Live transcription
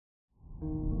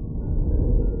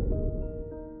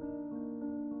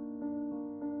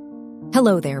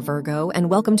Hello there, Virgo, and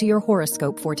welcome to your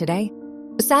horoscope for today,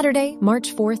 Saturday,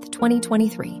 March 4th,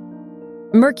 2023.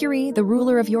 Mercury, the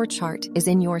ruler of your chart, is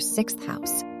in your 6th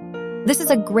house. This is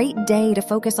a great day to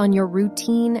focus on your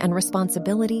routine and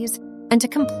responsibilities and to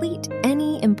complete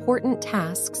any important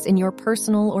tasks in your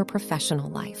personal or professional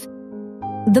life.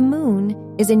 The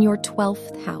moon is in your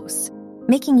 12th house,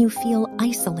 making you feel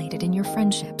isolated in your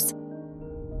friendships.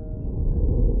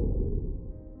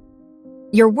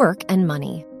 Your work and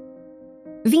money.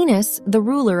 Venus, the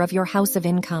ruler of your house of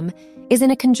income, is in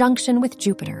a conjunction with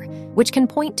Jupiter, which can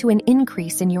point to an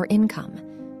increase in your income.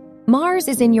 Mars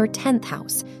is in your 10th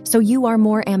house, so you are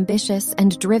more ambitious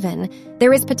and driven.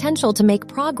 There is potential to make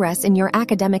progress in your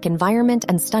academic environment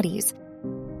and studies.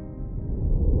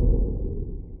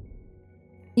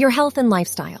 Your health and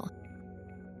lifestyle.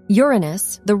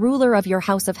 Uranus, the ruler of your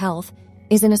house of health,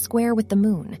 is in a square with the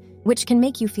moon, which can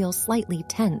make you feel slightly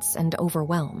tense and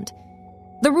overwhelmed.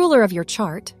 The ruler of your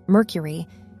chart, Mercury,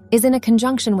 is in a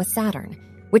conjunction with Saturn,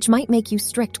 which might make you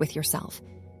strict with yourself.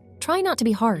 Try not to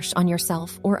be harsh on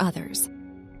yourself or others.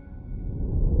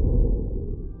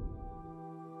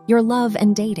 Your love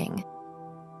and dating.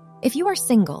 If you are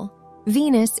single,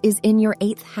 Venus is in your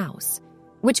 8th house,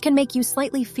 which can make you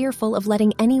slightly fearful of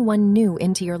letting anyone new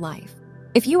into your life.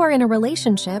 If you are in a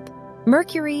relationship,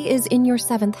 Mercury is in your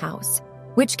 7th house,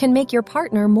 which can make your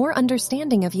partner more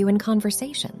understanding of you in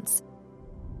conversations.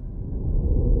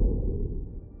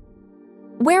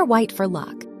 Wear white for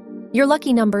luck. Your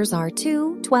lucky numbers are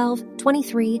 2, 12,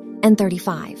 23, and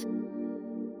 35.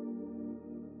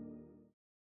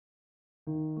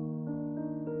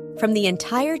 From the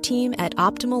entire team at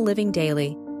Optimal Living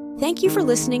Daily, thank you for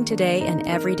listening today and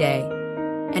every day.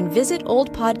 And visit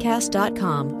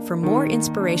oldpodcast.com for more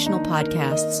inspirational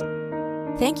podcasts.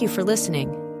 Thank you for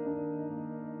listening.